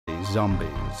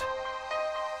zombies.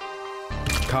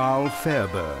 Carl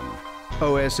Fairburn,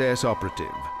 OSS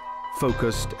operative,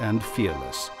 focused and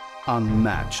fearless,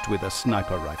 unmatched with a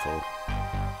sniper rifle.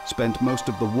 Spent most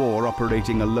of the war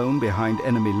operating alone behind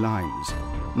enemy lines,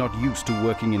 not used to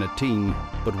working in a team,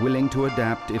 but willing to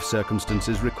adapt if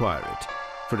circumstances require it.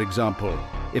 For example,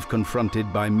 if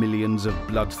confronted by millions of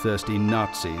bloodthirsty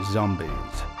Nazi zombies.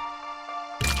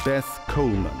 Beth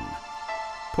Coleman,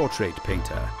 portrait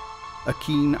painter, a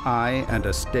keen eye and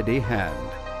a steady hand,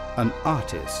 an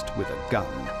artist with a gun.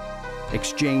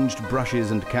 Exchanged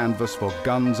brushes and canvas for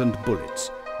guns and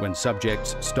bullets when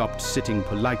subjects stopped sitting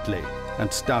politely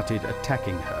and started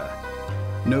attacking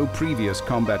her. No previous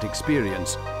combat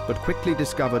experience, but quickly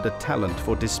discovered a talent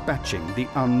for dispatching the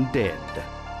undead.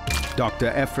 Dr.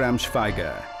 Ephraim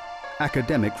Schweiger,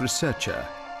 academic researcher,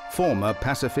 former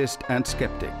pacifist and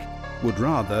skeptic, would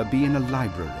rather be in a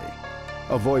library.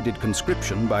 Avoided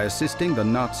conscription by assisting the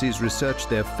Nazis research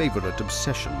their favorite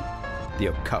obsession, the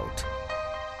occult.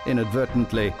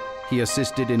 Inadvertently, he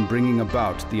assisted in bringing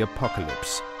about the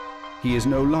apocalypse. He is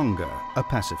no longer a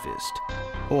pacifist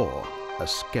or a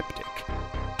skeptic.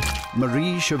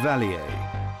 Marie Chevalier,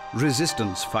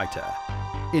 resistance fighter,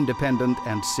 independent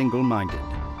and single-minded,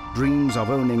 dreams of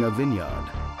owning a vineyard.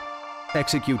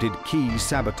 Executed key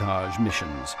sabotage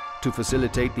missions to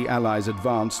facilitate the Allies'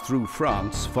 advance through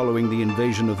France following the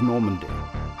invasion of Normandy.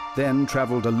 Then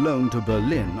traveled alone to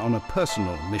Berlin on a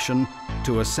personal mission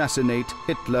to assassinate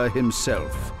Hitler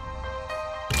himself.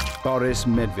 Boris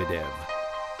Medvedev,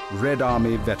 Red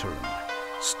Army veteran,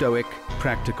 stoic,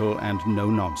 practical, and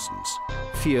no-nonsense,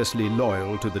 fiercely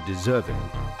loyal to the deserving,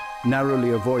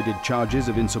 narrowly avoided charges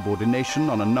of insubordination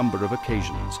on a number of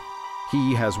occasions.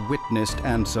 He has witnessed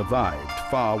and survived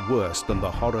far worse than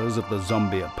the horrors of the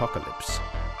zombie apocalypse.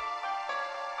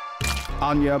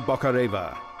 Anya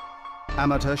Bokareva,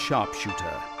 amateur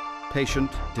sharpshooter,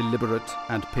 patient, deliberate,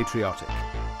 and patriotic.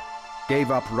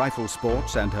 Gave up rifle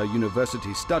sports and her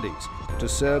university studies to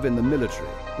serve in the military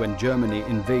when Germany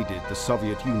invaded the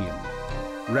Soviet Union.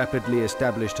 Rapidly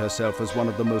established herself as one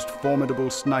of the most formidable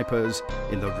snipers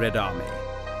in the Red Army.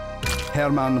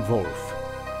 Hermann Wolf,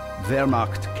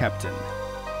 Wehrmacht captain,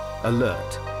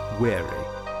 alert, wary,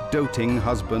 doting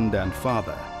husband and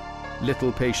father,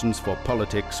 little patience for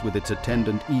politics with its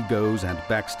attendant egos and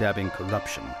backstabbing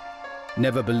corruption.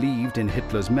 Never believed in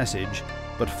Hitler's message,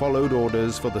 but followed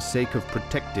orders for the sake of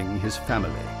protecting his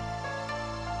family.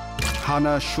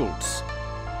 Hannah Schultz,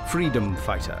 freedom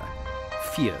fighter,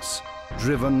 fierce,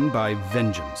 driven by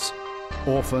vengeance,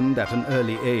 orphaned at an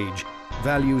early age,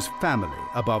 values family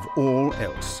above all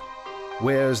else.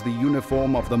 Wears the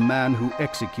uniform of the man who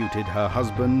executed her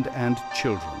husband and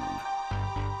children.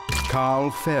 Carl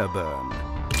Fairburn,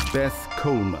 Beth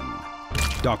Coleman,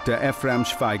 Dr. Ephraim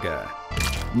Schweiger,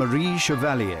 Marie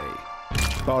Chevalier,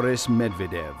 Boris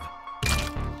Medvedev,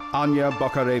 Anya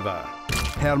Bokareva,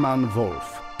 Hermann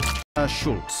Wolf,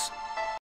 Schultz,